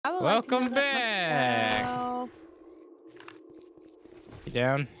Welcome back. You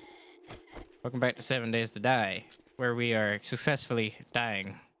down? Welcome back to 7 Days to Die, where we are successfully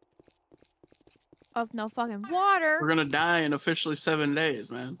dying. Of no fucking water. We're gonna die in officially 7 days,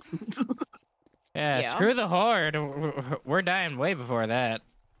 man. Yeah, screw the horde. We're dying way before that.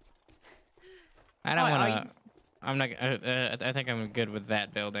 I don't want to. I'm not. I think I'm good with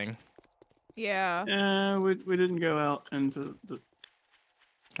that building. Yeah. Yeah, we didn't go out into the.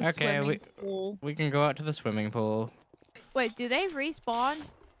 Okay, we can go out to the swimming pool. Wait, do they respawn?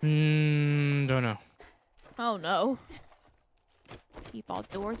 Don't know. Oh no. Keep all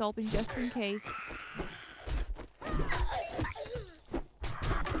doors open just in case.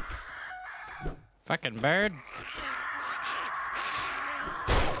 Fucking bird.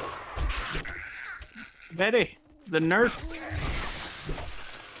 Betty, the nurse.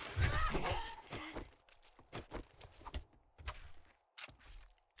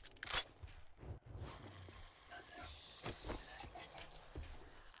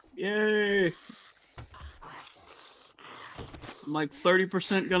 Yay! I'm like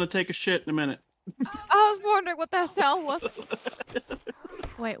 30% gonna take a shit in a minute. I was wondering what that sound was.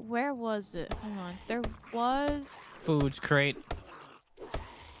 Wait, where was it? Hold on. There was... Foods crate.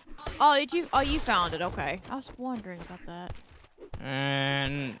 Oh, did you? Oh, you found it. Okay. I was wondering about that.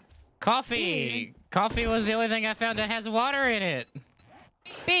 And coffee. Coffee was the only thing I found that has water in it.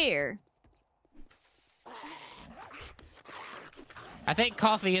 Beer. I think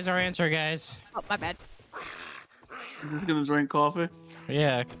coffee is our answer, guys. Oh, my bad. I'm just gonna drink coffee.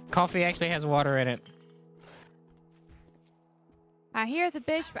 Yeah, coffee actually has water in it. I hear the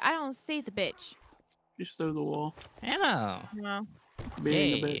bitch, but I don't see the bitch. Just through the wall. Ammo. No.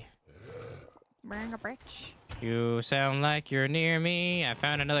 Being a bit. Bring a bitch. You sound like you're near me. I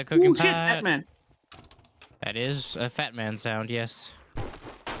found another cooking pot. Shit, Fat Man. That is a fat man sound, yes.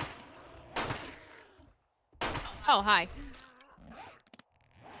 Oh, hi.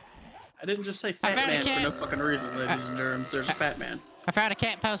 I didn't just say fat man for no fucking reason, ladies and gentlemen. There's a fat man. I found a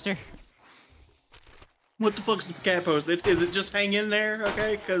cat poster. What the fuck's the cat poster? Is it just hang in there,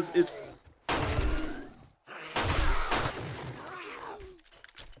 okay? Because it's...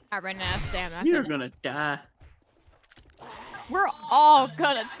 I ran out of stamina. You're gonna die. We're all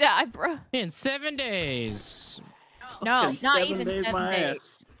gonna die, bro. In 7 days. No, In not 7 even days 7 my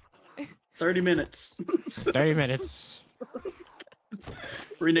days. ass. 30 minutes. 30 minutes.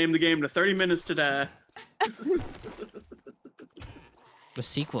 Rename the game to 30 Minutes to Die. The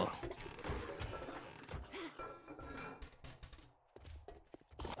sequel.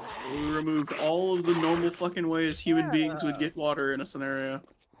 We removed all of the normal fucking ways human beings would get water in a scenario.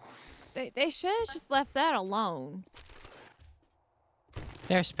 They should have just left that alone.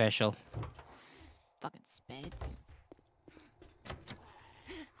 They're special. Fucking speds.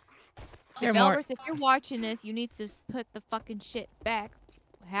 They're Developers, if you're watching this, you need to put the fucking shit back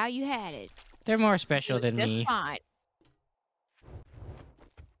how you had it. They're more special than Just me. fine.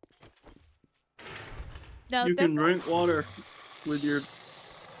 No, You can drink water with your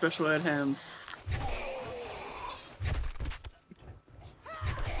special ed hands.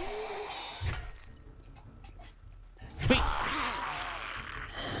 Sweet.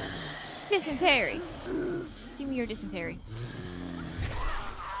 Dysentery. Give me your dysentery.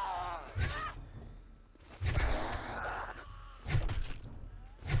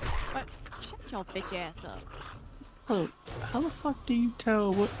 What? Shut your bitch ass up. So, how the fuck do you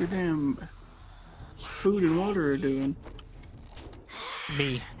tell what your damn food and water are doing?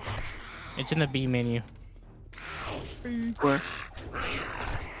 B. It's in the B menu. Where?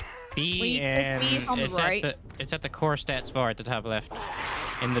 B, and B, on the it's right. it's at the core stats bar at the top left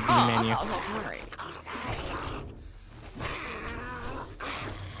in the B Oh, menu. oh, right.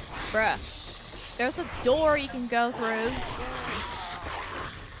 Bruh. There's a door you can go through.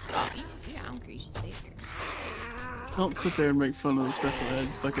 Oh, I don't care. You should stay here. Don't sit there and make fun of the special ed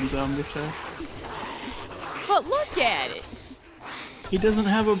fucking zombie show. But look at it. He doesn't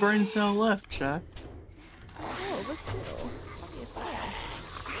have a brain cell left, Shaq. Oh, but still. Funny as hell.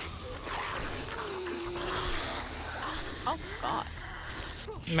 Oh, God.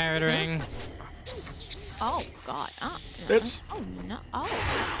 Murdering. Oh, God. Oh, no. Bitch. Oh, no. Oh.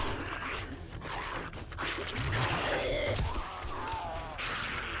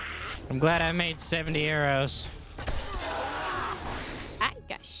 I'm glad I made 70 arrows. I ain't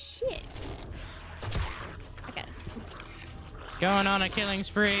got shit. I got it. Going on a killing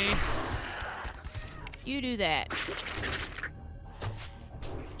spree. You do that.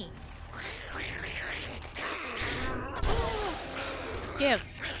 Give.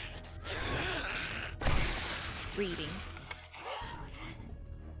 Reading.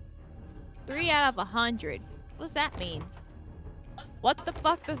 3 out of 100. What does that mean? What the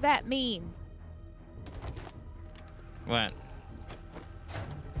fuck does that mean? What?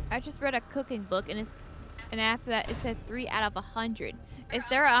 I just read a cooking book and after that it said 3 out of 100. Is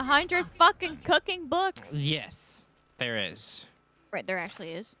there 100 fucking cooking books? Yes, there is. Right, there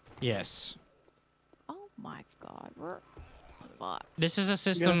actually is. Yes. Oh my god, we're fucked. This is a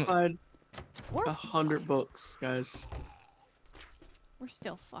system. We're 100 books, guys. We're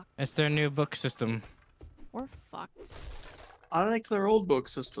still fucked. It's their new book system. We're fucked. I like their old book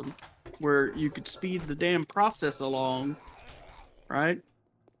system, where you could speed the damn process along, right?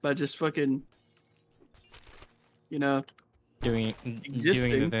 By just fucking, you know, Doing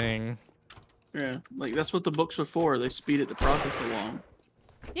the thing. Yeah, like that's what the books were for. They speeded the process along.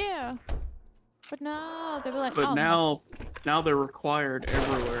 Yeah. But no, they were like, But oh, now they're required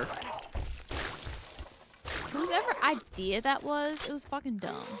everywhere. Whoever idea that was, it was fucking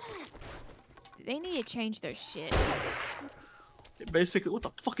dumb. They need to change their shit. Basically, what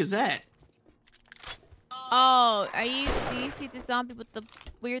the fuck is that? Oh, do you see the zombie with the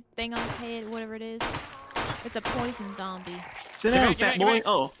weird thing on his head, whatever it is? It's a poison zombie. Sit down, fat boy.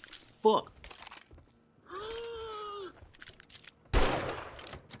 Oh, fuck.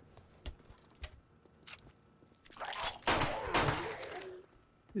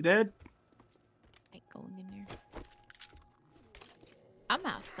 You dead? Ain't going in there. I'm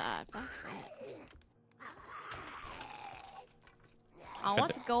outside. Fuck that. I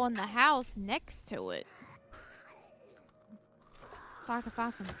want to go in the house next to it. So I can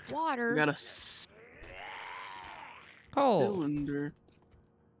find some water. We got a cylinder.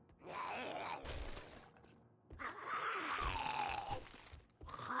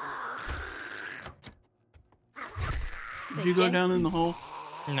 Did you go down in the hole?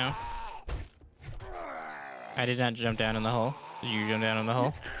 No. I did not jump down in the hole. Did you jump down in the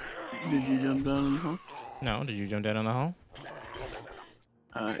hole? Did you jump down in the hole? No. Did you jump down in the hole?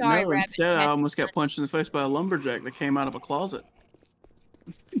 Sorry, no, Rabbit. instead I almost got punched in the face by a lumberjack that came out of a closet.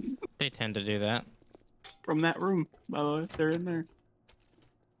 They tend to do that. From that room, by the way. They're in there.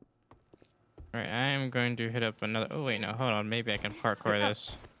 Alright, I am going to hit up another... Oh, wait, no. Hold on. Maybe I can parkour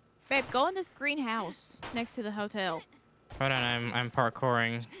this. Babe, go in this greenhouse next to the hotel. Hold on. I'm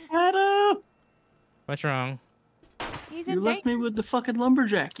parkouring. Shut up! What's wrong? He's You in left me with the fucking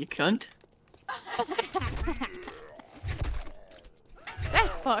lumberjack, you cunt.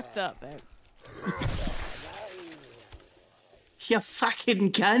 That's fucked up, babe. You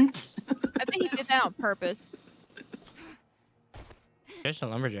fucking cunt. I think he did that on purpose. Just a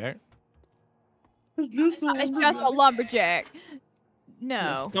lumberjack. It's just a lumberjack.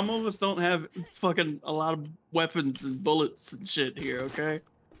 No. Some of us don't have fucking a lot of weapons and bullets and shit here, okay?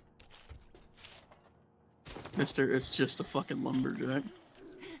 Mister, it's just a fucking lumberjack.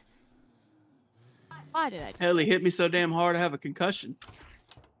 Why did I do Hell, he hit me so damn hard I have a concussion.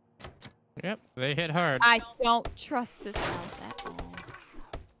 Yep, they hit hard. I don't trust this house at all.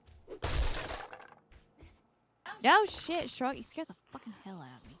 No shit, Shrug, you scared the fucking hell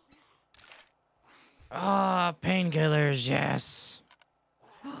out of me. Ah, painkillers, yes.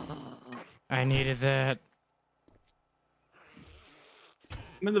 I needed that.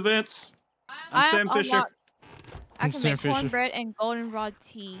 I'm in the vents. I'm Sam Fisher. I can make cornbread and goldenrod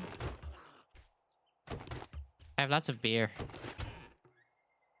tea. I have lots of beer.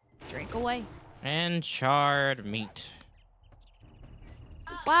 Drink away. And charred meat.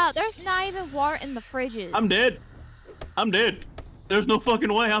 Wow, there's not even water in the fridges. I'm dead. I'm dead. There's no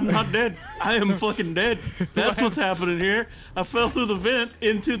fucking way I'm not dead. I am fucking dead. That's what's happening here. I fell through the vent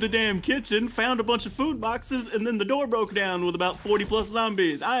into the damn kitchen, found a bunch of food boxes, and then the door broke down with about 40 plus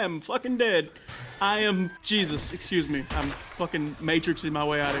zombies. I am fucking dead. I am... Jesus, excuse me. I'm fucking matrixing my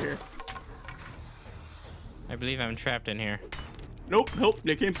way out of here. I believe I'm trapped in here. Nope, nope.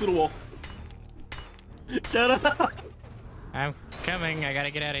 They came through the wall. Shut up. I'm coming. I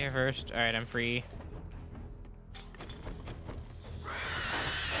gotta get out of here first. Alright, I'm free.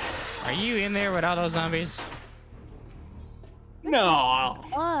 Are you in there with all those zombies? No.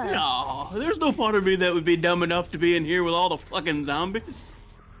 No. There's no part of me that would be dumb enough to be in here with all the fucking zombies.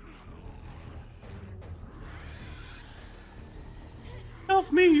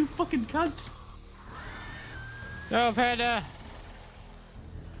 Off me, you fucking cunt. No, Panda!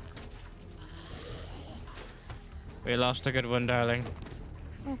 We lost a good one, darling.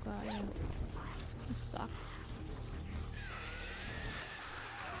 Oh god, yeah. This sucks.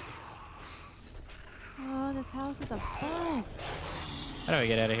 Oh, this house is a bus. How do we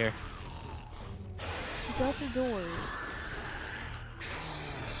get out of here? You go through doors.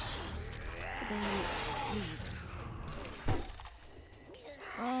 Then you leave.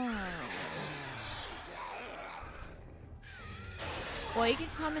 Oh. Well, you can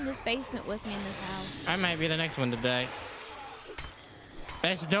come in this basement with me in this house. I might be the next one to die.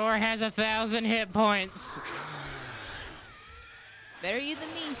 This door has 1,000 hit points. Better you than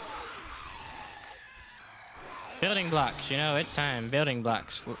me. Building blocks, you know, it's time. Building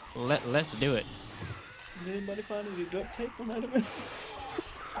blocks. Let's do it. Did anybody find any duct tape on that event?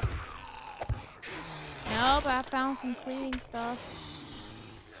 No, but I found some cleaning stuff.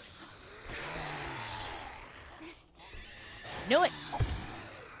 Knew it.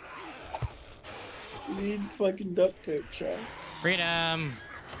 You need fucking duct tape, Chad. Freedom.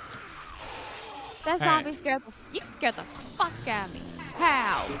 That zombie scared the fuck out of me.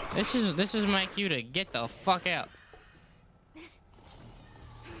 How? This is my cue to get the fuck out.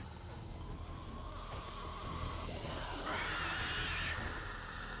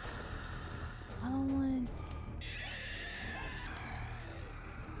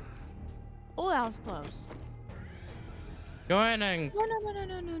 Oh, that was close. Go ahead and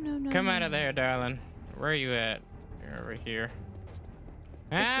No. come out of there, darling. Where are you at? You're over here.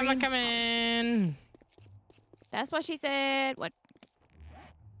 I'm coming. That's what she said. What?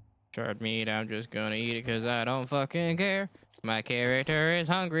 Charred meat. I'm just gonna eat it because I don't fucking care. My character is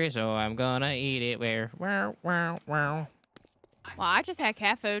hungry, so I'm gonna eat it. Where? Wow. Well, I just had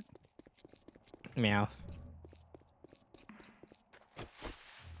cat food. Meow.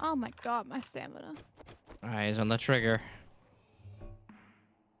 Oh my god, my stamina. Eyes on the trigger.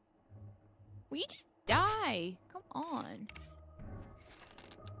 Will you just die? Come on.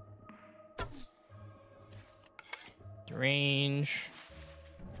 Range.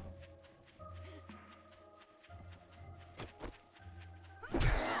 Alright,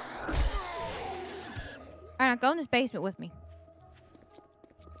 now go in this basement with me.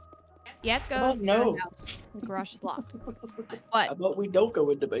 You have to go to no. the house. The garage is locked. How What? about we don't go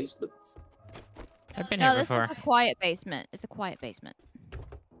into basements? I've been No, here this before. is a quiet basement. It's a quiet basement.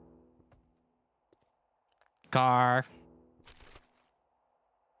 Car.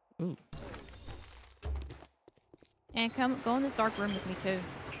 Ooh. And go in this dark room with me too.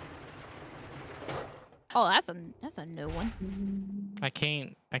 Oh, that's a new one. I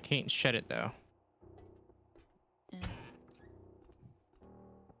can't shut it though. Yeah.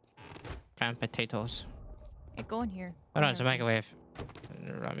 Found potatoes. Yeah, go in here. Hold on, it's a microwave.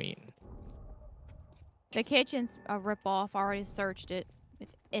 I'm eating. The kitchen's a rip-off. I already searched it.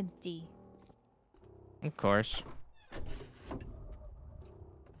 It's empty. Of course.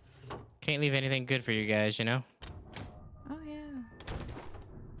 Can't leave anything good for you guys, you know? Oh, yeah.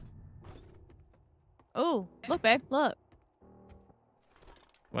 Oh, look, babe. Look.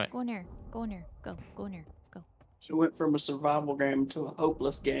 What? Go in there. Go in there. Go. Go in there. Go. She went from a survival game to a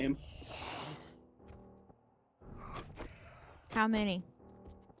hopeless game. How many?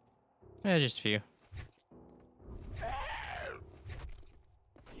 Yeah, just a few.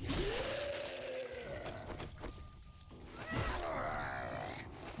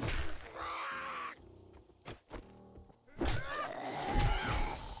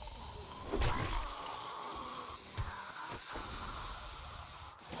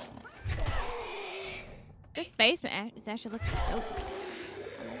 This basement is actually looking dope.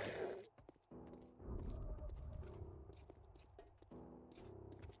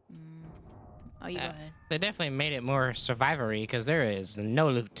 Oh, you go ahead. They definitely made it more survivory because there is no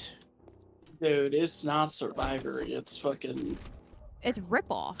loot. Dude, it's not Survivor. It's fucking It's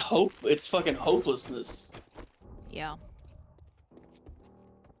rip-off. hope. It's fucking hopelessness. Yeah.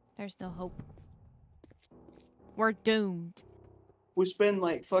 There's no hope. We're doomed. If we spend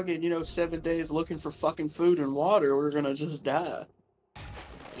like fucking 7 days looking for fucking food and water, we're gonna just die.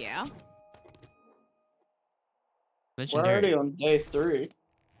 Yeah. We're already on day 3.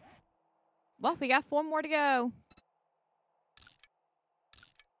 Well, we got 4 more to go.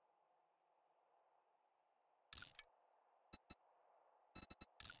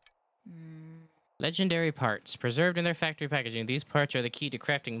 Legendary parts. Preserved in their factory packaging. These parts are the key to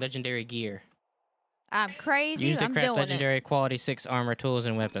crafting legendary gear. I'm crazy. Used to I'm craft doing legendary quality 6 armor, tools,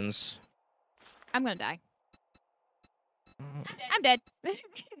 and weapons. I'm gonna die. I'm dead.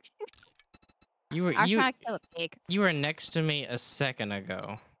 You were I was trying to kill a pig. You were next to me a second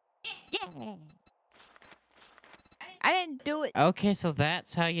ago. Yeah. I didn't do it. Okay, so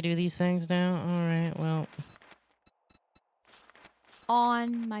that's how you do these things now? Alright, well.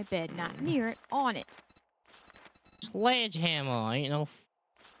 On my bed, not near it. On it. Sledgehammer, ain't no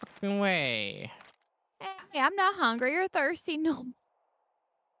fucking way. Hey, I'm not hungry or thirsty. No.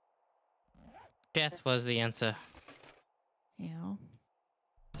 Death was the answer. Yeah.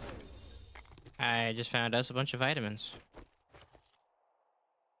 I just found us a bunch of vitamins.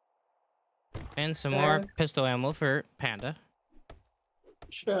 And some more pistol ammo for Panda.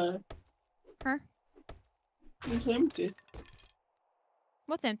 Try. Huh? It's empty.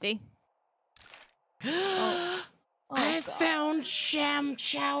 What's empty? I God. found sham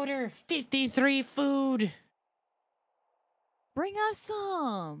chowder. 53 food. Bring us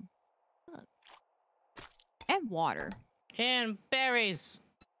some. Look. And water. And berries.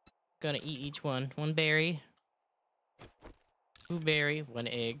 Gonna eat each one. One berry. 2 berry. 1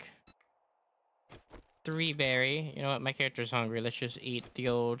 egg. 3 berry. You know what? My character's hungry. Let's just eat the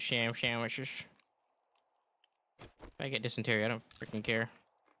old sham sandwiches. If I get dysentery, I don't freaking care.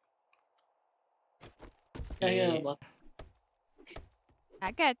 Yeah.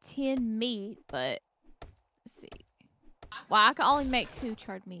 I got 10 meat, but let's see. Well, I can only make 2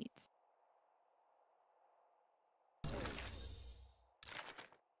 charred meats.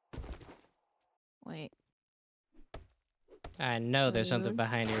 Wait. I know there's something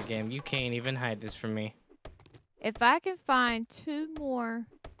behind your game. You can't even hide this from me. If I can find 2 more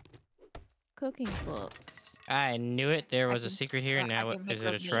cooking books. I knew it. There was a secret here. Now, is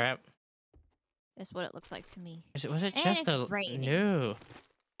it a trap? That's what it looks like to me. Was it just a no?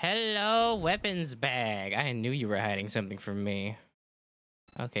 Hello, weapons bag. I knew you were hiding something from me.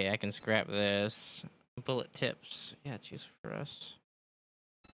 Okay, I can scrap this. Bullet tips. Yeah, choose for us.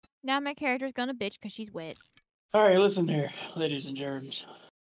 Now my character's gonna bitch because she's wet. All right, listen here, ladies and germs.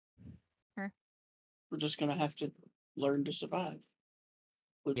 Huh? We're just gonna have to learn to survive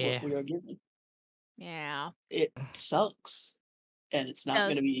with what we are given. Yeah. It sucks, and it's not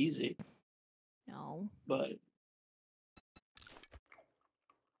gonna be easy. No. But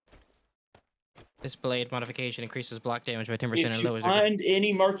this blade modification increases block damage by 10% if and you lowers. find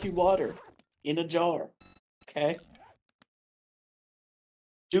any murky water in a jar, okay,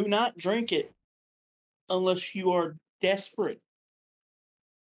 do not drink it unless you are desperate.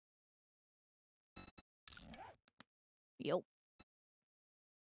 Yep.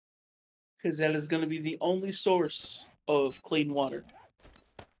 Because that is going to be the only source of clean water.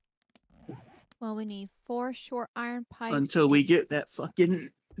 Well, we need 4 short iron pipes. Until we get that fucking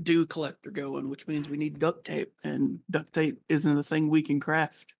dew collector going, which means we need duct tape, and duct tape isn't a thing we can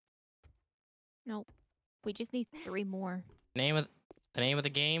craft. Nope. We just need 3 more. The name of the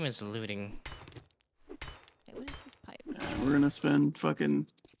game is looting. Wait, what is this pipe? We're gonna spend fucking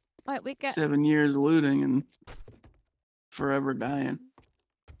we got 7 years looting and forever dying.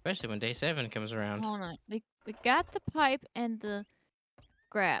 Especially when day 7 comes around. Hold on. We got the pipe and the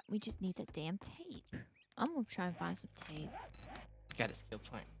scrap. We just need the damn tape. I'm gonna try and find some tape. Got a skill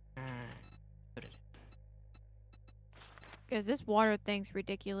point. Put it. Because this water thing's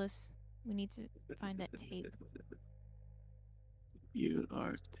ridiculous. We need to find that tape. You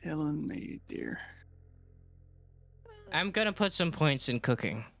are telling me, dear. I'm gonna put some points in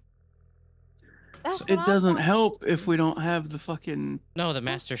cooking. It doesn't help if we don't have the fucking... No, the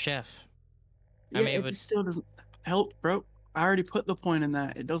master chef. Yeah, it still doesn't help, bro. I already put the point in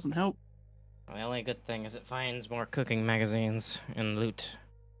that. It doesn't help. The only good thing is it finds more cooking magazines and loot.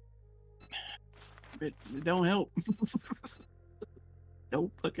 It don't help.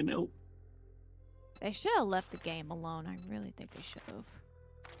 Don't fucking help. They should have left the game alone. I really think they should have.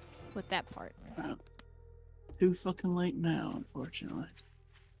 With that part. Too fucking late now, unfortunately.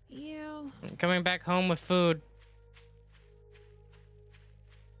 Ew. I'm coming back home with food.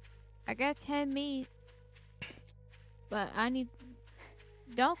 I got 10 meat. But I need...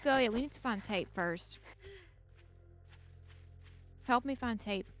 Don't go yet. We need to find tape first. Help me find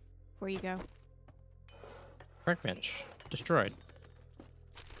tape before you go. Workbench. Destroyed.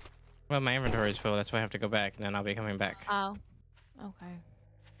 Well, my inventory is full. That's why I have to go back, and then I'll be coming back. Oh. Okay.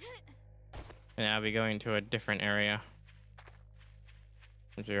 And I'll be going to a different area.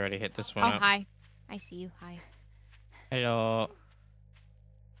 Since we already hit this one Oh, up. hi. I see you. Hi. Hello.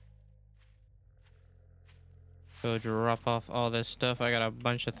 Go drop off all this stuff. I got a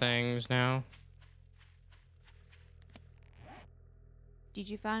bunch of things now. Did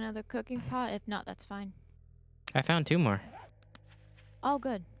you find another cooking pot? If not, that's fine. I found 2 more. Oh,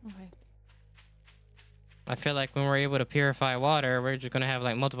 good. Okay. I feel like when we're able to purify water, we're just gonna have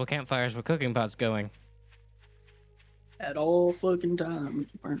like multiple campfires with cooking pots going. At all fucking times.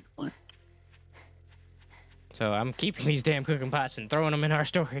 So I'm keeping these damn cooking pots and throwing them in our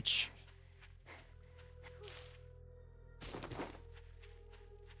storage.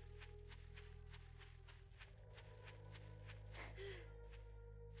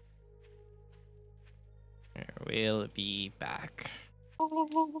 We'll be back.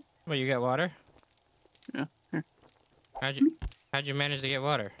 Well, you got water? Yeah. Here. How'd you manage to get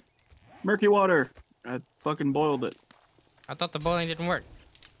water? Murky water. I fucking boiled it. I thought the boiling didn't work.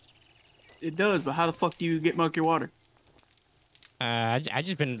 It does, but how the fuck do you get murky water? I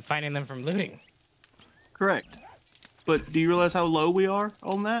just been finding them from looting. Correct. But do you realize how low we are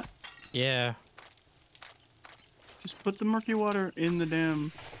on that? Yeah. Just put the murky water in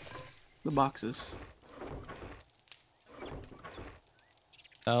the boxes.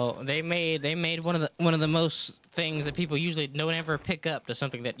 Oh, they made one of the most things that people usually don't ever pick up to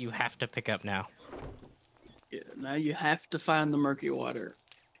something that you have to pick up now. Yeah, now you have to find the murky water.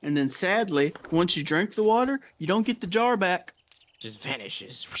 And then sadly, once you drink the water, you don't get the jar back. Just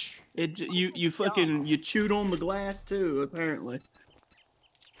vanishes. You chewed on the glass too, apparently.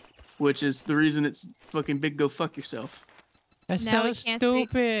 Which is the reason it's fucking big go fuck yourself. That's Now so we can't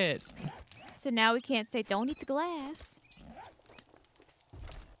stupid. So now we can't say, don't eat the glass.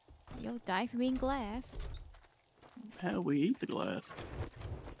 You'll die from eating glass. How we eat the glass?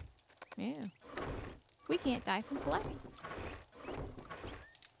 Yeah. We can't die from glass.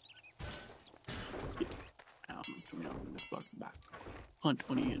 Come down in the fucking back. Punch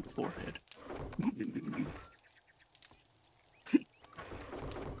one in the forehead.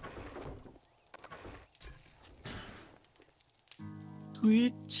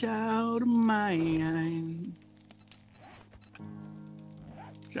 Sweet child of mine.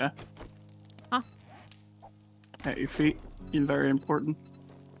 Yeah. Huh? At your feet. You're very important.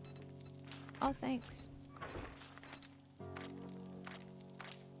 Oh, thanks.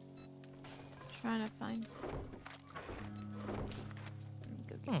 Trying to find. Let me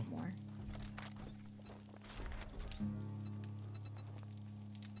go get more.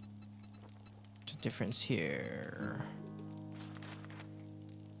 What's the difference here?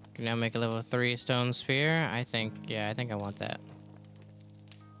 Can now make a level 3 stone spear. I think I want that.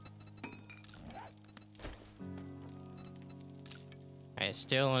 I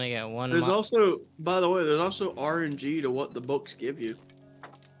still only get one. There's also, by the way, there's also RNG to what the books give you.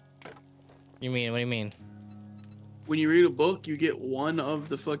 You mean? What do you mean? When you read a book, you get one of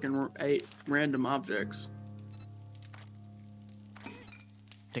the fucking 8 random objects. I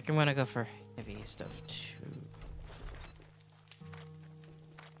think I'm gonna go for heavy stuff too.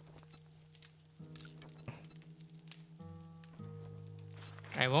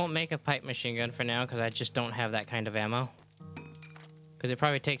 I won't make a pipe machine gun for now because I just don't have that kind of ammo. Because it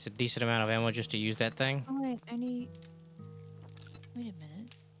probably takes a decent amount of ammo just to use that thing. Oh, wait, I need. Wait a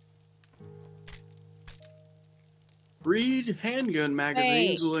minute. Read handgun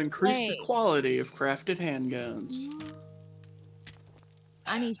magazines will increase the wait. quality of crafted handguns.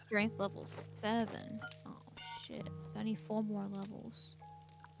 I need strength level 7. Oh, shit. So I need 4 more levels.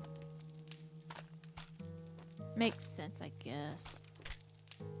 Makes sense, I guess.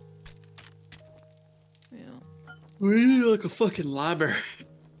 Yeah. We need like a fucking library.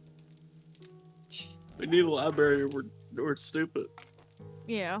 We need a library or we're stupid.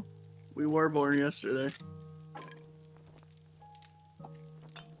 Yeah. We were born yesterday.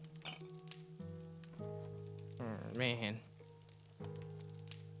 Oh, man.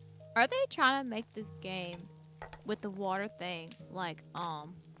 Are they trying to make this game with the water thing like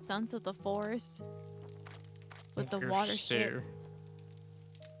Sons of the Forest? With the water shit?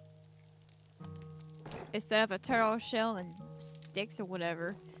 Instead of a turtle shell and sticks or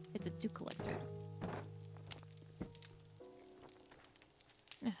whatever, it's a dew collector.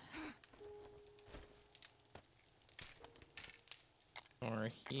 More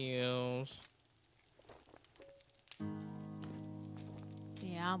heals.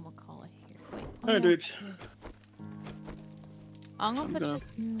 Yeah, I'm gonna call it here. Wait. Alright, dudes. I'm gonna put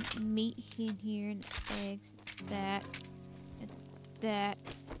this meat in here and eggs. That.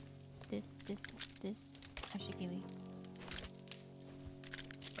 This. Actually, give me.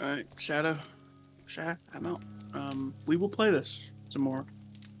 Alright, Shadow, I'm out. We will play this some more.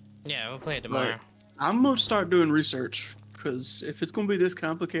 Yeah, we'll play it tomorrow. I'm gonna start doing research, because if it's gonna be this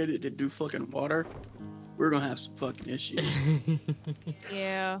complicated to do fucking water, we're gonna have some fucking issues.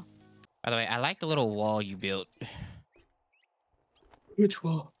 Yeah. By the way, I like the little wall you built. Which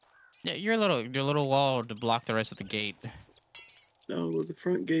wall? Yeah, your little wall to block the rest of the gate. No, the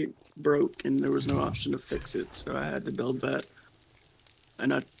front gate broke and there was no option to fix it, so I had to build that.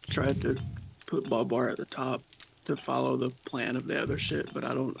 And I tried to put barbed wire at the top to follow the plan of the other shit, but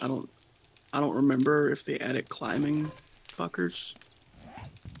I don't remember if they added climbing fuckers.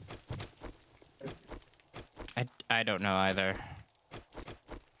 I don't know either.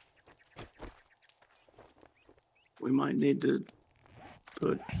 We might need to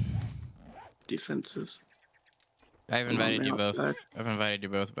put defenses. I've invited you both. I've invited you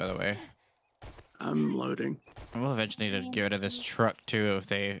both, by the way. I'm loading. We'll eventually need to get rid of this truck too if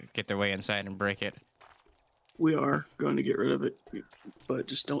they get their way inside and break it. We are going to get rid of it, but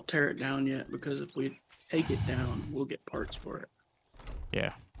just don't tear it down yet, because if we take it down, we'll get parts for it.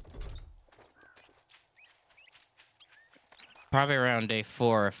 Yeah. Probably around day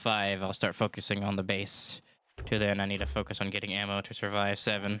 4 or 5, I'll start focusing on the base. Till then, I need to focus on getting ammo to survive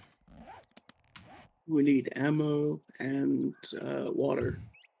 7. We need ammo and water.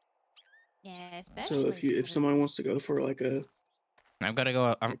 Yeah, So especially. if someone wants to go for like a I've got to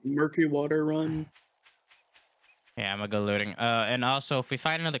go. like murky water run, Yeah, I'm gonna go looting. And also, if we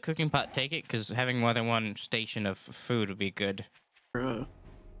find another cooking pot, take it, because having more than one station of food would be good.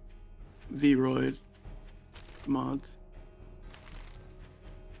 V-Roid mods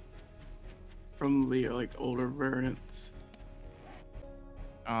from the like older variants.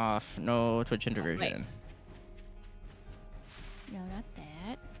 Off. No Twitch integration. No, not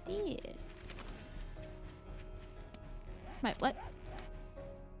that. This. Wait, what?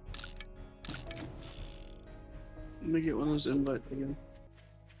 Let me get one of those invites again.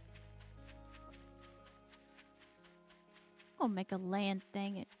 I'll make a land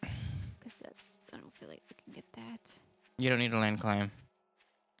thing. Because that's. I don't feel like we can get that. You don't need a land climb.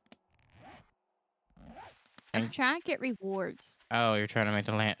 I'm trying to get rewards. Oh, you're trying to make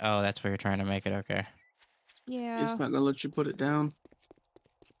the land. Oh, that's where you're trying to make it. Okay. Yeah. It's not gonna let you put it down.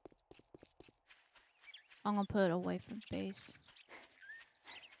 I'm gonna put it away from base.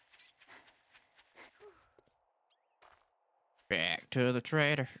 Back to the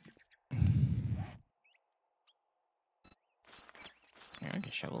trader. Here, I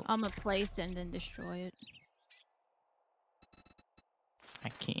can shovel. I'm gonna place it and then destroy it. I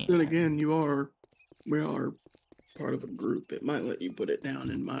can't. Then again, we are part of a group. It might let you put it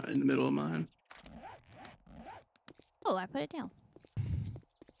down in the middle of mine. Oh, I put it down.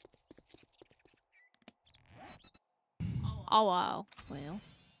 Oh wow. Well,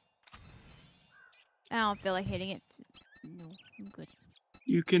 I don't feel like hitting it. No, I'm good.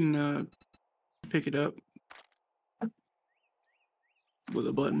 You can pick it up with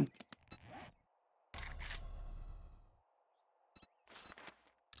a button.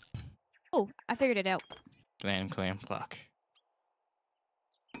 Oh, I figured it out. Land clam clock.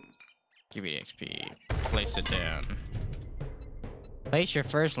 Give you the XP. Place it down. Place your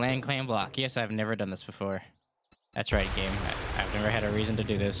first land clam block. Yes, I've never done this before. That's right, game. I've never had a reason to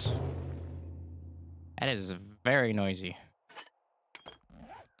do this. That is very noisy.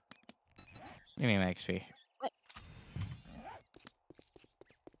 Give me my XP. What?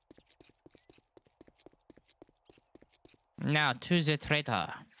 Now, to the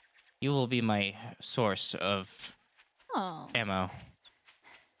trader. You will be my source of ammo.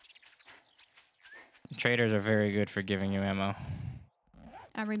 Traders are very good for giving you ammo.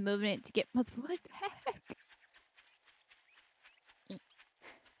 I'm removing it to get my wood back.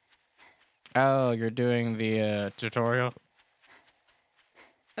 Oh, you're doing the tutorial?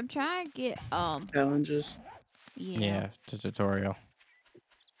 I'm trying to get Challenges. Yeah, the tutorial.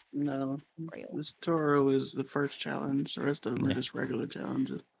 No, this tutorial is the first challenge. The rest of them are just regular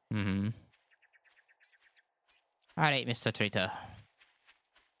challenges. Mm-hmm. Alright, Mr. Trader.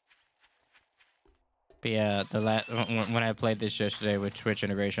 But yeah, when I played this yesterday with Twitch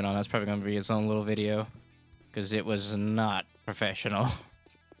integration on, that's probably going to be its own little video. Because it was not professional.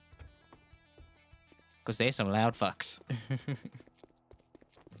 Because they some loud fucks.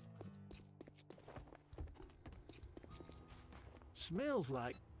 Smells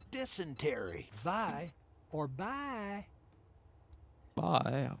like dysentery. Bye. Or bye.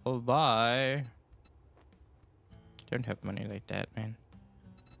 Bye. Oh, bye. Don't have money like that, man.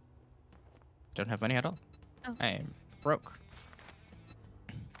 Don't have money at all. Oh. I am broke.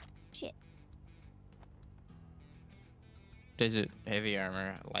 Shit. Does it heavy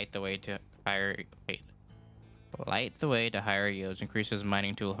armor light the way to higher? Wait. Light the way to higher yields, increases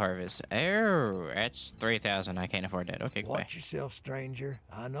mining tool harvest. Oh, that's 3,000. I can't afford that. Okay, goodbye. Watch yourself, stranger.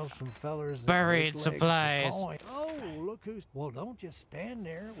 I know some fellers that Buried make legs for supplies. coin. Oh, look who's... Well, don't just stand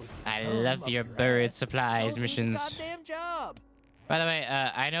there with your I thumb love up your your buried ass. supplies Go do the missions. goddamn job. By the way,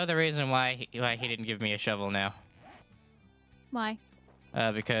 I know the reason why he didn't give me a shovel now. Why?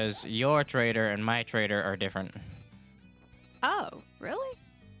 Because your trader and my trader are different. Oh, really?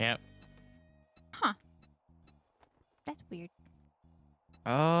 Yep. Huh. That's weird.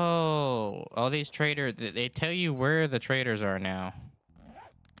 Oh, all these traders, they tell you where the traders are now.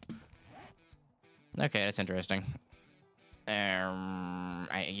 Okay, that's interesting.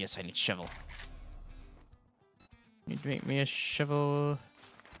 Yes, I need shovel. Need to make me a shovel.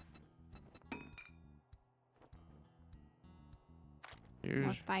 More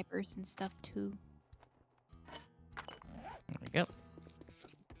Here's, fibers and stuff too. there we go.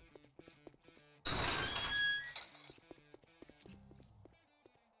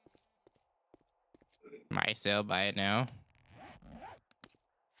 Might sell, buy it now.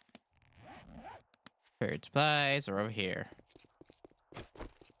 Buried supplies are over here.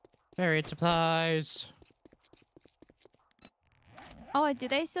 Buried supplies. Oh, and do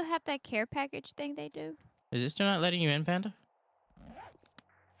they still have that care package thing they do? Is it still not letting you in, Panda?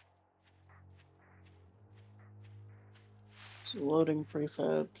 It's loading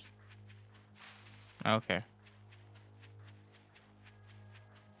prefab. Okay.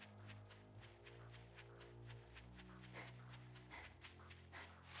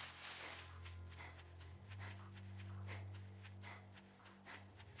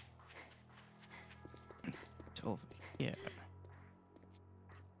 It's over here.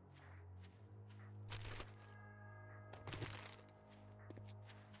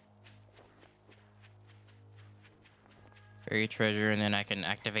 Bury treasure, and then I can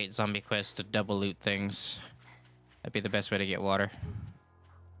activate zombie quests to double loot things. That'd be the best way to get water.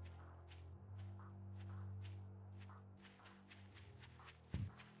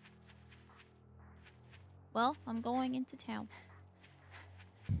 Well, I'm going into town.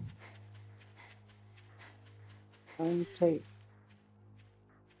 Find tape.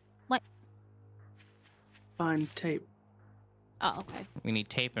 What? Find tape. Oh, okay. We need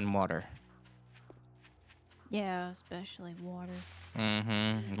tape and water. Yeah, especially water.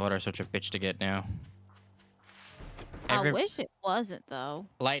 Mm-hmm. Water's such a bitch to get now. I wish it wasn't, though.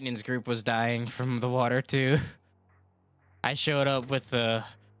 Lightning's group was dying from the water too. I showed up with a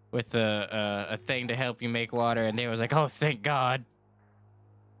thing to help you make water, and they was like, "Oh, thank God."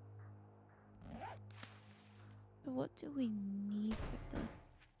 What do we need for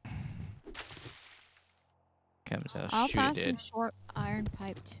the... Comes out, I'll shoot find it. some short iron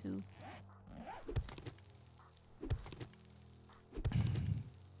pipe, too.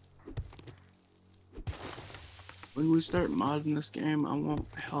 When we start modding this game, I want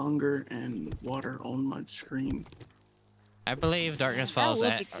hunger and water on my screen. I believe Darkness That Falls.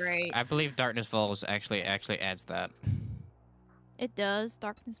 would be great. I believe Darkness Falls actually adds that. It does.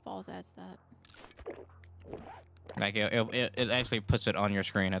 Darkness Falls adds that. Like it actually puts it on your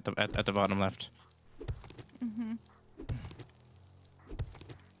screen at the bottom left. Mm-hmm.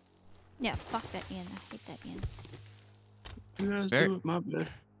 Yeah, fuck that inn. I hate that inn. You guys Very- do it, my bad.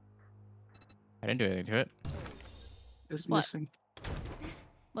 I didn't do anything to it. It's What? missing.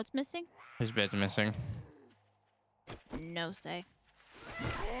 What's missing? His bed's missing. No say.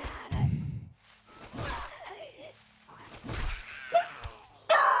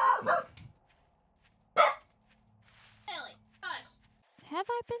 Have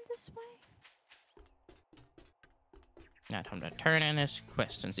I been this way? Now time to turn in this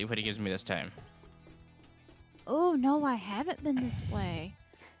quest and see what he gives me this time. Oh, no, I haven't been this way.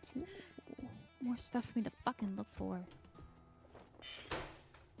 Ooh, more stuff for me to fucking look for.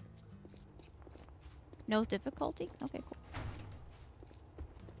 No difficulty? Okay, cool.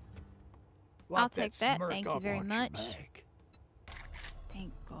 Wipe I'll take that, smirk thank you off very on your much. back.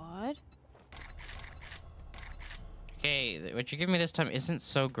 Thank God. Okay, what you give me this time isn't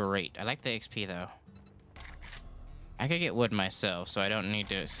so great. I like the XP though. I could get wood myself, so I don't need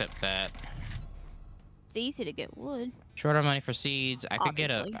to accept that. It's easy to get wood. Shorter money for seeds. I could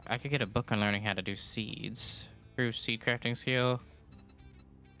Obviously. get a book on learning how to do seeds. Improve seed crafting skill.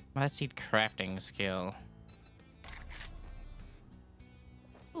 Well, that's seed crafting skill.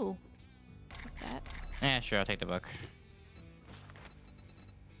 Ooh. Take that. Yeah, sure, I'll take the book.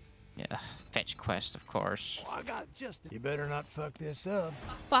 Yeah, fetch quest, of course. Well, I got just. You better not fuck this up.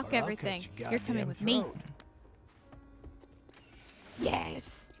 Fuck or I'll cut everything. your You're coming goddamn with me. throat.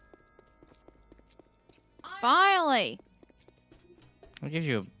 Yes. Finally. It gives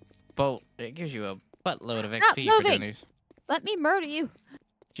you a boat. It gives you a buttload of Stop XP for doing moving. these. Let me murder you.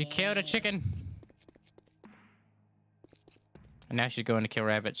 She killed a chicken. And now she's going to kill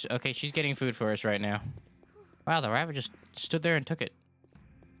rabbits. Okay, she's getting food for us right now. Wow, the rabbit just stood there and took it.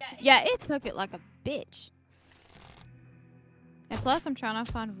 Yeah, it took it like a bitch. And plus, I'm trying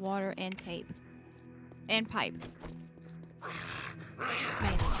to find water and tape. And pipe.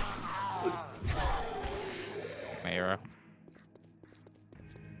 Maybe. Mayra.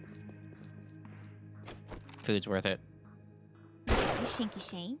 Food's worth it. Shanky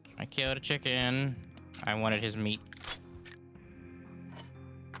shank. I killed a chicken. I wanted his meat.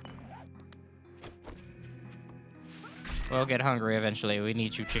 We'll get hungry eventually. We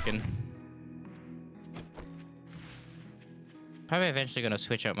need you, chicken. Probably eventually gonna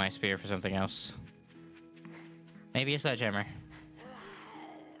switch out my spear for something else. Maybe a sledgehammer.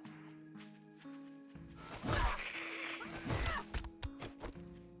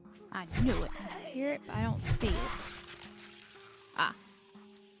 I knew it. I hear it, but I don't see it. Ah.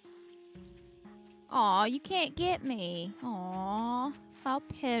 Aw, you can't get me. Aw, how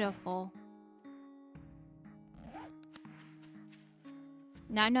pitiful.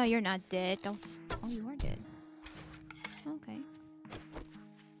 No, no, you're not dead. Don't. Oh, you are dead. Okay.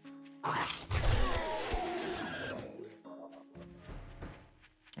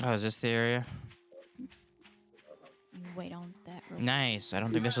 Oh, is this the area? You wait on that. Real Nice. I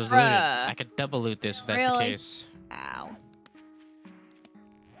don't think this was looted. I could double loot this if that's the Really? case. Ow.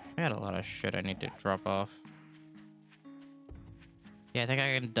 I got a lot of shit I need to drop off. Yeah, I think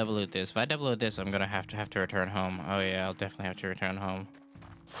I can double loot this. If I double loot this, I'm gonna have to return home. Oh yeah, I'll definitely have to return home.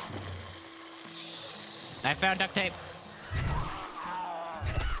 I found duct tape.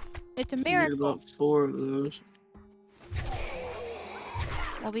 It's a I need miracle. about 4 of those.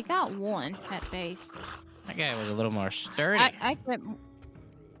 Well, we got one at base. That guy was a little more sturdy. I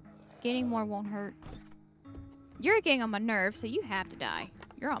getting more won't hurt. You're getting on my nerves, so you have to die.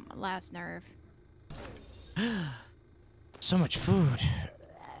 You're on my last nerve. So much food.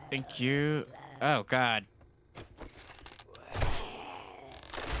 Thank you. Oh god.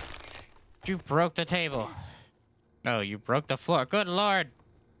 You broke the table. No, you broke the floor. Good lord.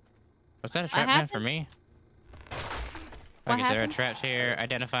 Was that a trap meant for me? What Okay, so there are happened? traps here.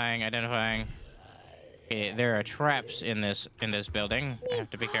 Identifying. Okay, there are traps in this building. I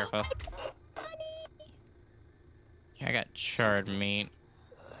have to be careful. I got charred meat.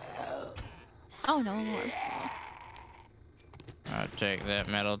 Oh, no more. I'll take that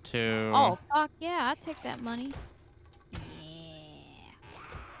metal too. Oh, fuck yeah, I'll take that money. Yeah.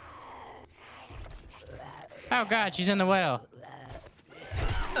 Oh god, she's in the well.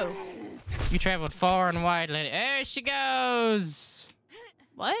 Oh. You traveled far and wide, lady. There she goes.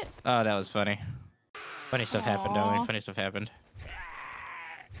 What? Oh, that was funny. Funny stuff happened, Aw. Owen. Funny stuff happened.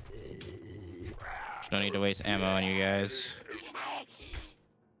 Just don't need to waste ammo on you guys.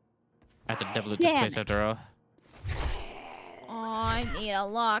 I have to double loot this Damn place it. after all. Oh, I need a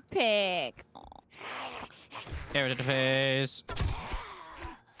lockpick. Oh. Arrow to the face.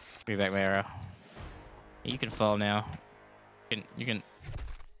 Be back, my arrow. You can fall now. You can.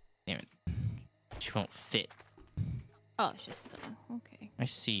 Damn it. She won't fit. Oh, it's just okay. I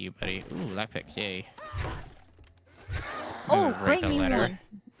see you, buddy. Ooh, lockpicks, yay. Oh, Ooh, bring the me letter. one.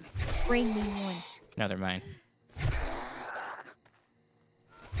 Bring me one. No, they're mine.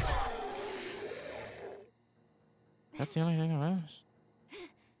 That's the only thing I lost.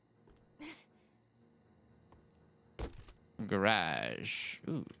 Garage.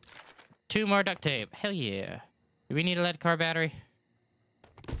 Ooh. 2 more duct tape. Hell yeah. Do we need a lead car battery?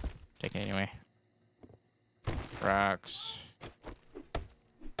 Take it anyway. Rocks.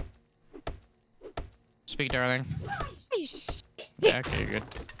 Speak, darling. Yeah, okay, good.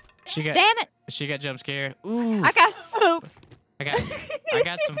 Damn it! She got jump scared. Ooh. I got spooked. I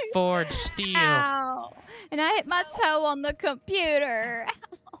got some forged steel. Ow. And I hit my toe on the computer.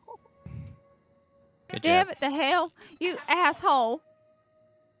 Good Damn job. it, the hell. You asshole.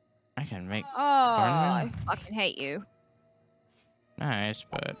 I can make Oh, I cornmeal. fucking hate you. Nice,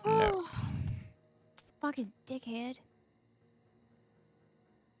 but no. Fucking dickhead.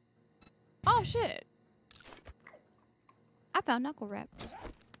 Oh, shit. I found knuckle wraps.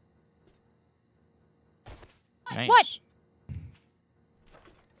 Nice. What?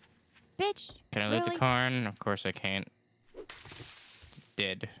 Bitch. Can I loot really? the corn? Of course I can't.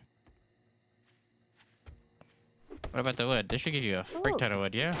 Dead. What about the wood? This should give you a freak Ooh. ton of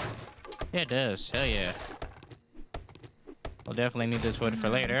wood, yeah? Yeah, it does. Hell yeah. We'll definitely need this wood for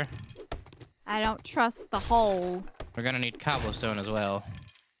later. I don't trust the hole. We're gonna need cobblestone as well.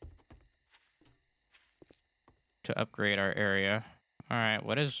 To upgrade our area. Alright,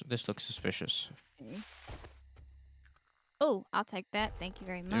 what is... This looks suspicious. Oh, I'll take that. Thank you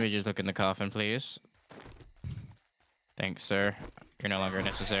very much. Let me just look in the coffin, please. Thanks, sir. You're no longer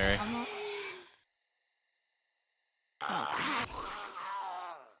necessary.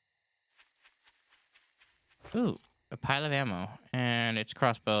 Ooh, a pile of ammo. And it's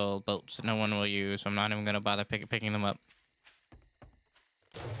crossbow bolts that no one will use, so I'm not even going to bother picking them up.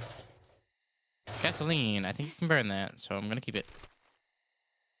 Gasoline. I think you can burn that, so I'm going to keep it.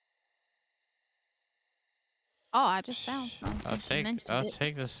 Oh, I just found some. I'll since you mentioned I'll it.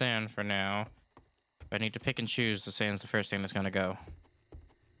 take the sand for now. If I need to pick and choose, the sand's the first thing that's going to go.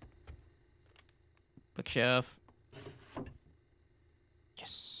 Bookshelf.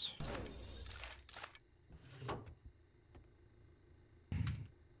 Yes.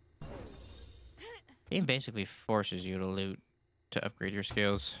 Game basically forces you to loot to upgrade your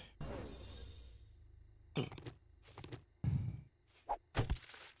skills.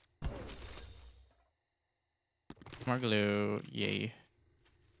 More glue, yay.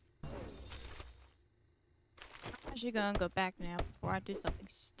 I'm actually gonna go back now before I do something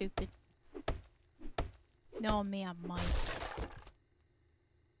stupid. Knowing me, I might.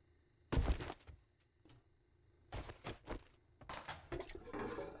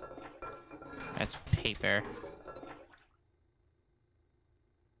 That's paper.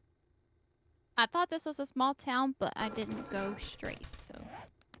 I thought this was a small town, but I didn't go straight, so.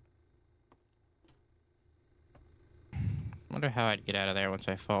 Wonder how I'd get out of there once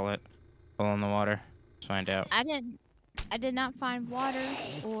I fall in the water. Let's find out. I did not find water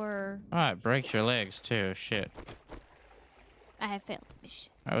or Oh, it breaks your legs too. Shit. I have failed the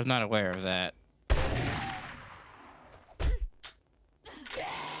mission. I was not aware of that.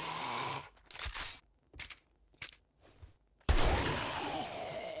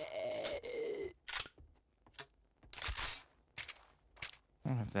 I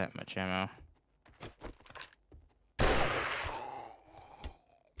don't have that much ammo.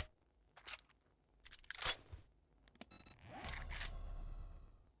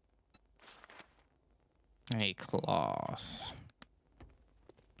 I need cloth.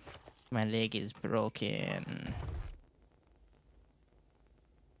 My leg is broken.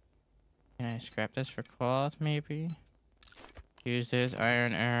 Can I scrap this for cloth, maybe? Use this.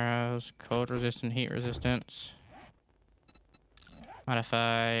 Iron arrows. Cold resistant, heat resistance.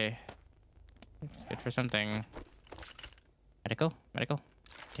 Modify. It's good for something. Medical? Medical?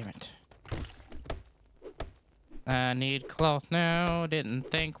 Damn it. I need cloth now.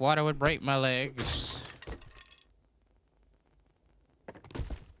 Didn't think water would break my legs.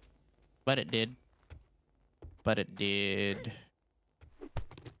 But it did. But it did.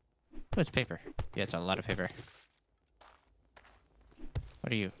 Oh, it's paper. Yeah, it's a lot of paper.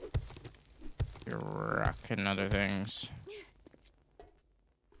 What are you? You're rock and other things.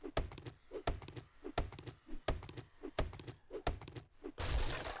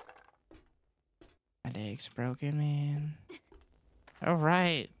 My leg's broken, man. All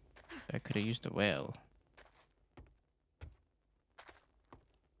right. I could have used a well.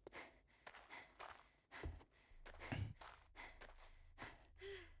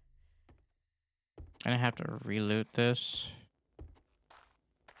 And I have to reloot this.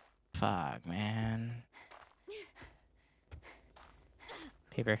 Fuck, man.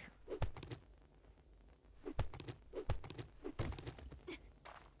 Paper.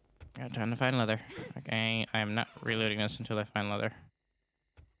 Got time to find leather. Okay, I am not reloading this until I find leather.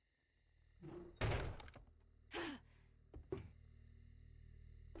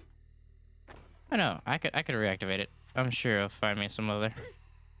 I know, I could reactivate it. I'm sure it'll find me some leather.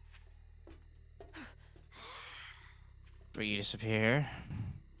 For you disappear.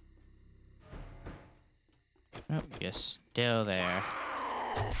 Oh, you're still there.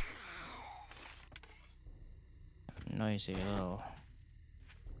 Noisy little.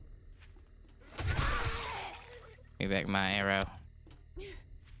 Give me back my arrow.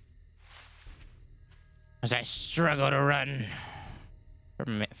 As I struggle to run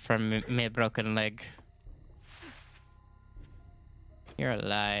from my broken leg. You're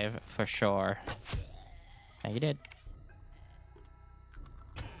alive for sure. Yeah, you did.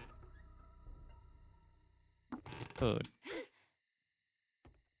 Food.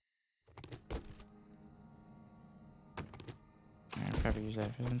 I'll probably use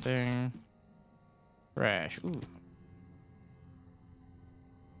that for something. Trash. Ooh.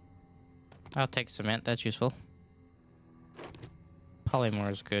 I'll take cement. That's useful. Polymorph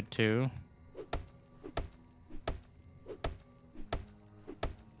is good too.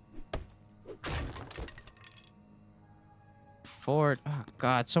 Ford. Oh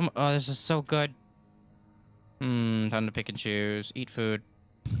God. Oh, this is so good. Time to pick and choose. Eat food.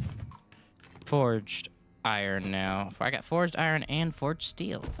 Forged iron now. I got forged iron and forged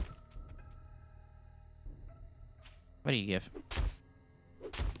steel. What do you give?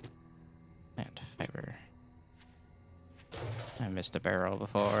 And fiber. I missed a barrel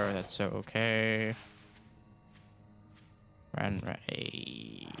before. That's so okay. Run,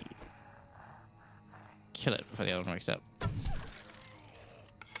 right. Kill it before the other one wakes up.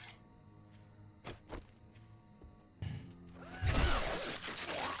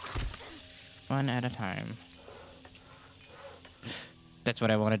 One at a time. That's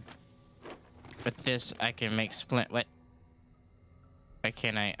what I wanted. With this, I can make splint. What? Why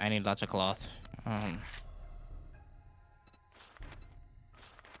can't I? I need lots of cloth.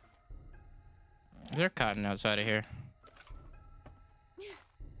 Is there cotton outside of here?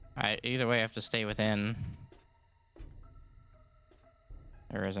 Either way, I have to stay within.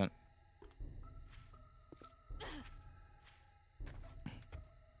 There isn't.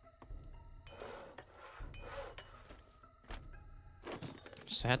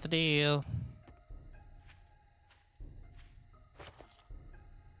 Just had the deal.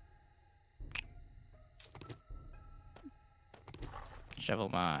 Shovel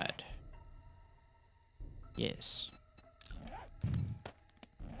mod. Yes.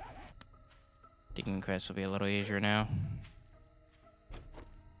 Digging quests will be a little easier now.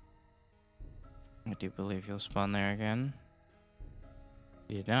 I do believe you'll spawn there again.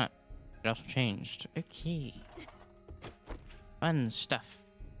 You did not. It also changed. Okay. Fun stuff.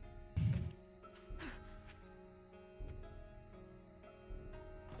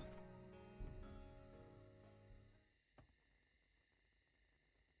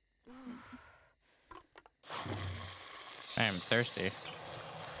 I am thirsty.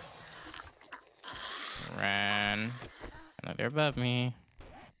 Run. Now they're above me.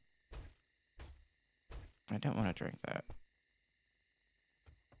 I don't want to drink that.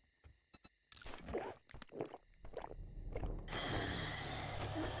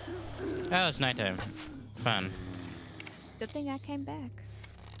 Oh, it's nighttime. Fun. Good thing I came back.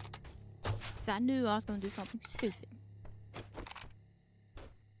 Because I knew I was going to do something stupid.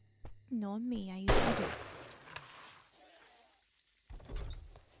 Knowing me, I usually do.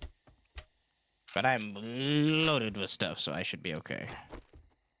 But I'm loaded with stuff, so I should be okay.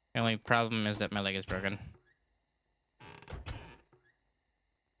 The only problem is that my leg is broken.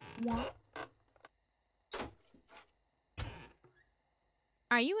 What?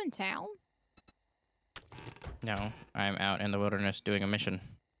 Are you in town? No, I'm out in the wilderness doing a mission.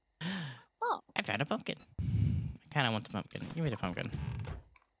 Oh. I found a pumpkin. I kind of want the pumpkin. Give me the pumpkin.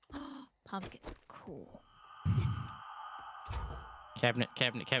 Pumpkins are cool. Cabinet.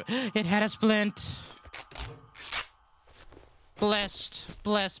 It had a splint.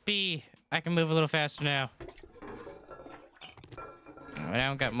 Blessed be. I can move a little faster now. I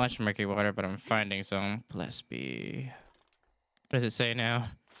don't got much murky water, but I'm finding some. Blessed be. What does it say now?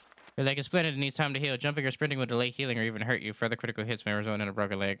 Your leg is splinted and needs time to heal. Jumping or sprinting will delay healing or even hurt you. Further critical hits may result in a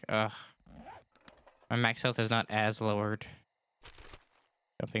broken leg. Ugh. My max health is not as lowered.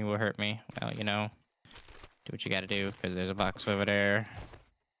 Jumping will hurt me. Well, you know. Do what you gotta do, because there's a box over there.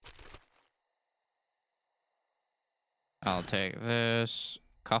 I'll take this.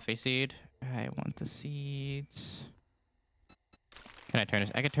 Coffee seed. I want the seeds. Can I turn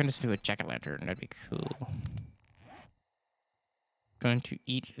this? I could turn this into a jack-o'-lantern. That'd be cool. Going to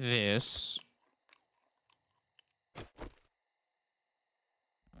eat this.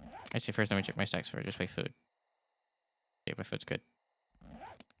 Actually, first let me check my stacks for just wait food. Yeah, my food's good.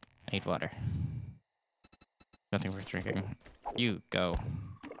 I need water. Nothing worth drinking. You go.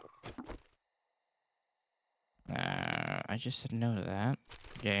 I just said no to that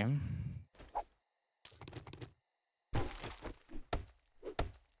game.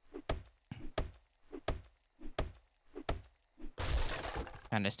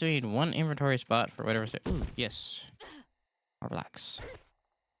 And I still need one inventory spot for whatever's there. Ooh, yes. More blocks.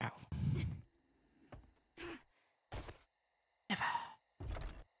 Ow. Never.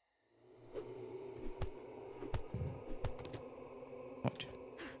 What?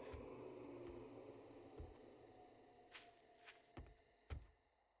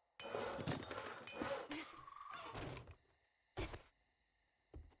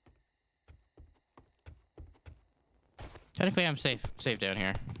 Technically, I'm safe down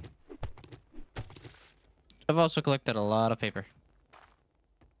here. I've also collected a lot of paper.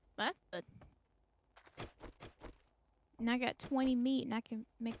 That's good. And I got 20 meat, and I can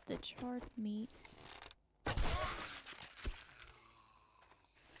make the charred meat.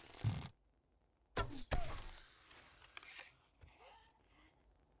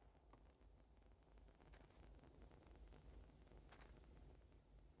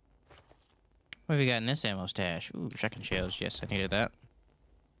 What have we got in this ammo stash? Ooh, shotgun shells. Yes, I needed that.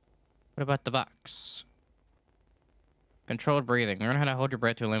 What about the box? Controlled breathing. Learn how to hold your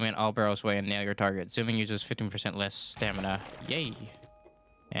breath to eliminate all barrel sway and nail your target. Zooming uses 15% less stamina. Yay!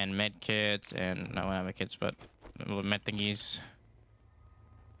 And med kits and no, not med kits, but little med thingies.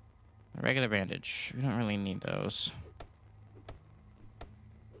 A regular bandage. We don't really need those.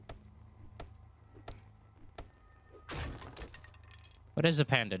 What is the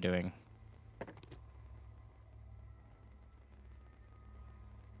panda doing?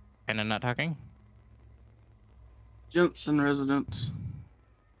 Panda not talking? Jensen residence.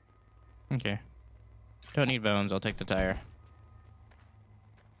 Okay. Don't need bones. I'll take the tire.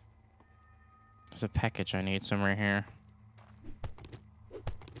 There's a package I need somewhere here.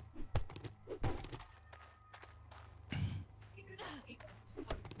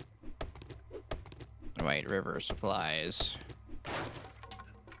 White River supplies.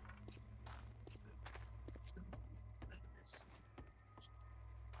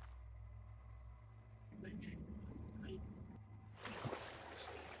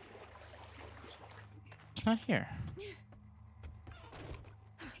 It's not here.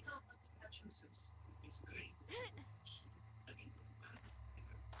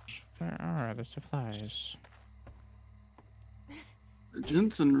 Where are the supplies? The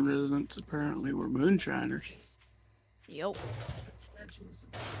Jensen residents apparently were moonshiners. Yup.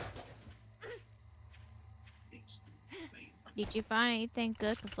 Did you find anything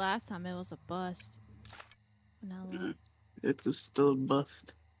good? Because last time it was a bust. When I looked. It was still a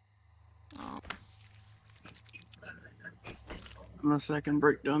bust. Oh. Unless I can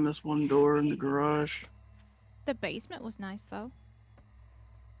break down this one door in the garage. The basement was nice though.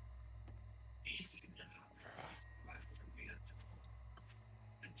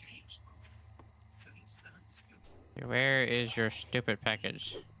 Where is your stupid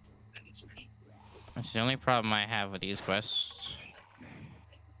package? That's the only problem I have with these quests.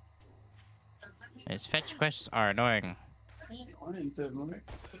 Is fetch quests are annoying. Did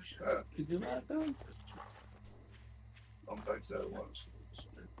you like them? Don't think so.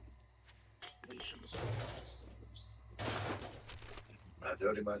 I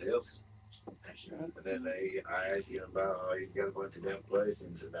told him about else. And then I asked him about, he's got a bunch of damn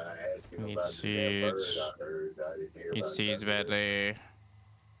places, and I asked him Need about the damn bird seeds. I heard. I didn't hear Need about seeds it. badly.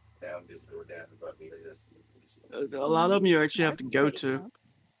 Now I'm just going down the bucket list. A lot of them you actually have to go to.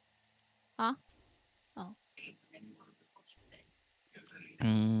 Huh? Oh.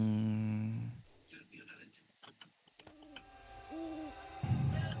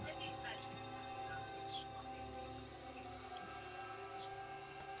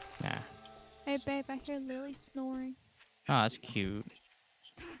 Nah. Hey babe, I hear Lily snoring. Oh, that's cute.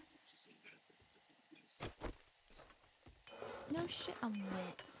 No shit, I'm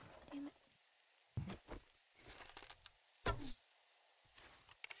wet. Damn it.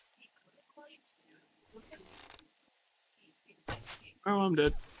 Oh, I'm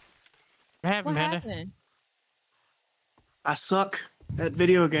dead. What happened, What Panda? happened? I suck at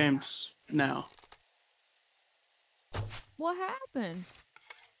video games now. What happened?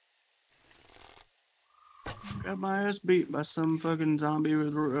 Got my ass beat by some fucking zombie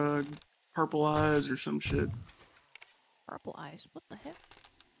with purple eyes or some shit. Purple eyes. What the heck?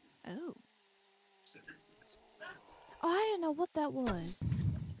 Oh. Oh, I didn't know what that was.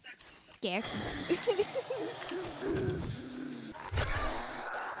 Scared me.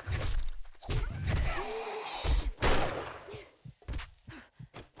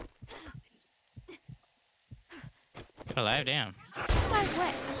 Get alive, damn. How am I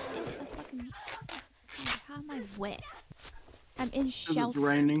wet? I'm in a fucking... How am I wet? I'm in 'Cause it's shelter.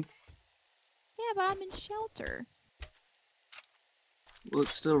 raining. Yeah, but I'm in shelter. Well,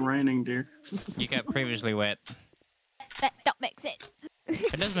 it's still raining, dear. You got previously wet. That don't make sense.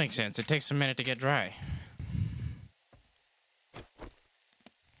 It does make sense. It takes a minute to get dry.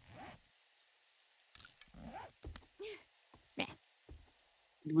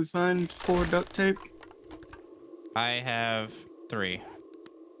 Did we find 4 duct tape? I have 3.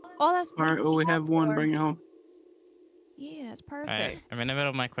 Oh, that's All right, well, we have 1. Bring it home. Yeah, it's Alright, perfect. I'm in the middle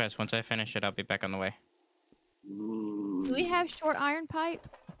of my quest. Once I finish it, I'll be back on the way. Do we have short iron pipe?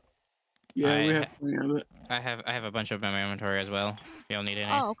 Yeah, we I have plenty of it. I have a bunch of them in my inventory as well. If y'all need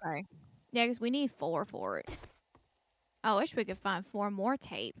any. Oh, okay. Yeah, because we need 4 for it. I wish we could find 4 more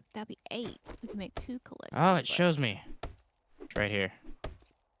tape. That'd be 8. We can make 2 collections. Oh, it but- shows me. It's right here.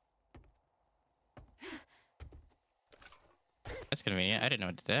 That's convenient. I didn't know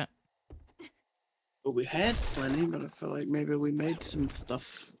it did that. Well, we had plenty, but I feel like maybe we made some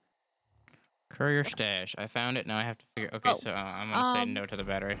stuff. Courier stash. I found it. Now I have to figure. Okay, Oh, so I'm gonna say no to the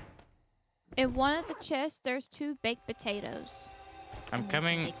battery. In one of the chests, there's 2 baked potatoes. I'm And there's some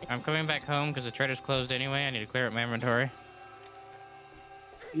coming. baked I'm coming back home because the trader's closed anyway. I need to clear up my inventory.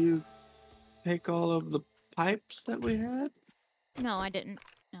 You take all of the pipes that we had? No, I didn't.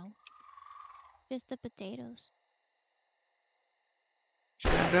 No. Just the potatoes.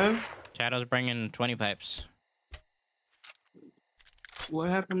 Shadow? Shadow's bringing 20 pipes. What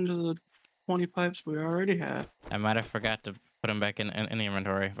happened to the 20 pipes we already had? I might have forgot to put them back in the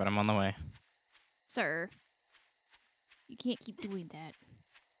inventory, but I'm on the way. Sir. You can't keep doing that.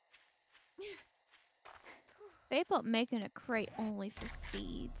 They about making a crate only for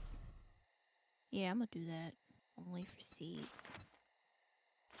seeds. Yeah, I'm gonna do that. Only for seeds.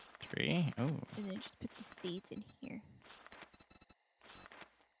 3. Oh. And then just put the seeds in here.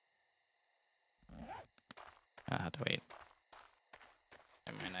 I'll have to wait.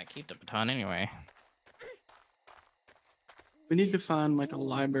 I might not keep the baton anyway. We need to find like a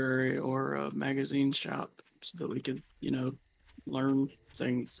library or a magazine shop so that we could, you know, learn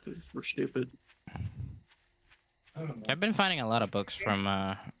things because we're stupid. I've been finding a lot of books from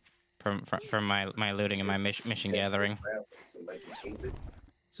my looting and my mission gathering.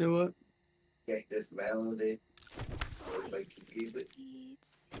 So what? Can't dismount it. Or make you keep it.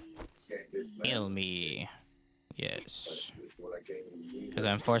 Seeds, seeds. can't dismount. Heal me. Yes. That's what I can't even use. Because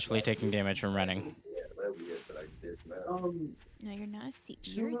I'm forcefully taking damage from running. Yeah, that was it, but I can dismount. No, you're not a seat.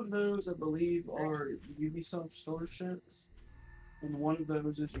 Two of those, I believe, are Ubisoft store ships, and one of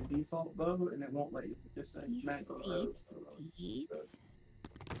those is your default bow, and it won't let you dismount those. Seats.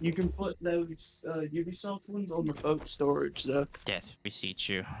 You can put those Ubisoft ones on the boat storage, though. Death beseech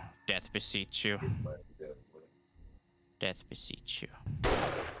you. Death beseech you. Death beseech you.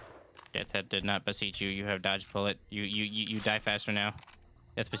 Death head did not beseech you. You have dodge bullet. You die faster now.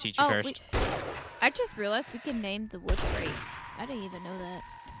 Death beseech you first. I just realized we can name the wood crates. I didn't even know that.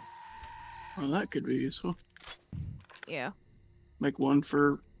 Well, that could be useful. Yeah. Make one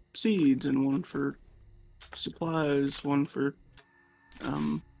for seeds and one for supplies, one for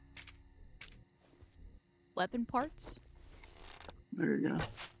Weapon parts. there you go.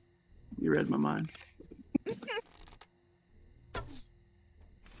 You read my mind.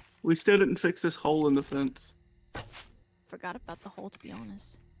 We still didn't fix this hole in the fence. Forgot about the hole, to be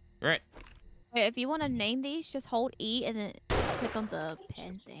honest. Right. Wait, if you want to name these, just hold E and then click on the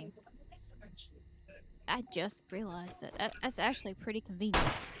pen thing. I just realized that. That's actually pretty convenient.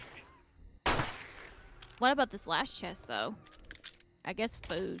 What about this last chest, though? I guess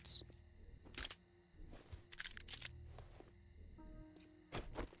foods.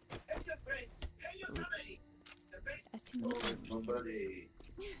 That's too many. Somebody.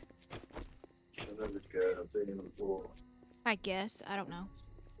 Another guy, I'm thinking of the floor. I guess. I don't know.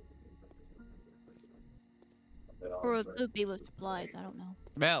 Or it could be with supplies. I don't know.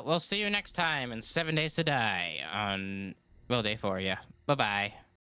 Well, we'll see you next time in 7 Days to Die on, well, day 4, yeah. Bye-bye.